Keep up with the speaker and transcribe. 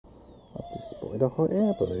I've just spotted a hot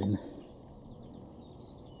air balloon.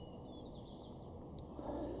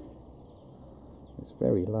 It's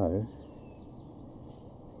very low.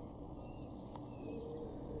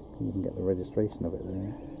 Can even get the registration of it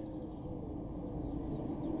there.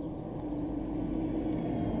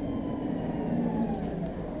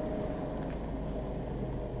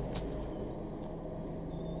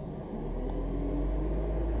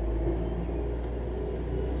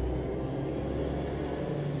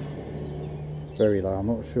 Very low. I'm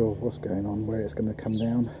not sure what's going on, where it's going to come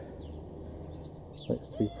down. Looks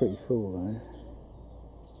to be pretty full though.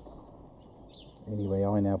 Anyway,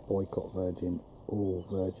 I now boycott all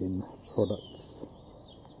Virgin products,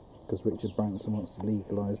 because Richard Branson wants to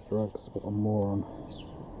legalise drugs. What a moron.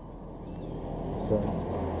 So,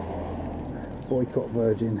 boycott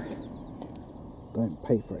Virgin. Don't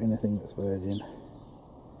pay for anything that's Virgin.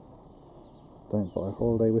 Don't buy a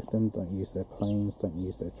holiday with them. Don't use their planes. Don't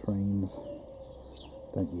use their trains.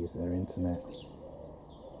 Don't use their internet.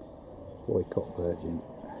 Boycott Virgin.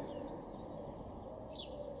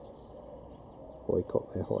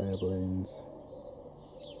 Boycott their hot air balloons.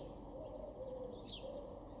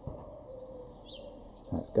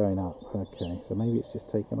 That's going up. Okay, so maybe it's just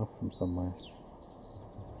taken off from somewhere.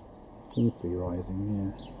 Seems to be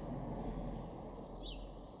rising, yeah.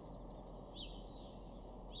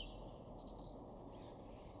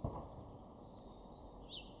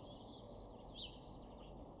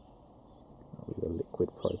 The liquid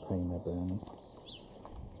propane they're burning.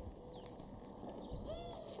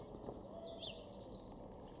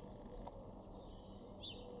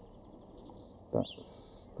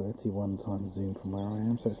 That's 31 times zoom from where I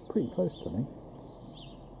am, so it's pretty close to me.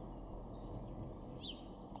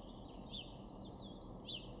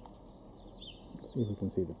 Let's see if we can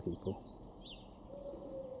see the people.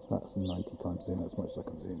 That's 90 times zoom, that's as much as I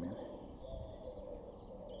can zoom in.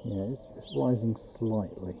 Yeah, it's rising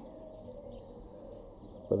slightly.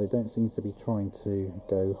 But they don't seem to be trying to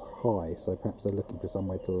go high, so perhaps they're looking for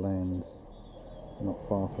somewhere to land not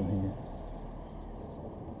far from here.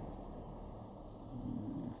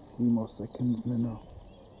 A few more seconds and then I'll...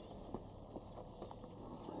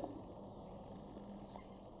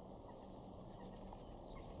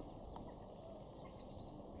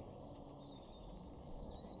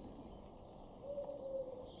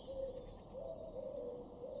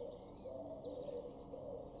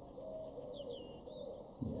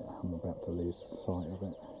 I'm about to lose sight of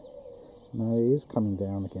it. No, it is coming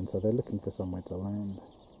down again, so they're looking for somewhere to land.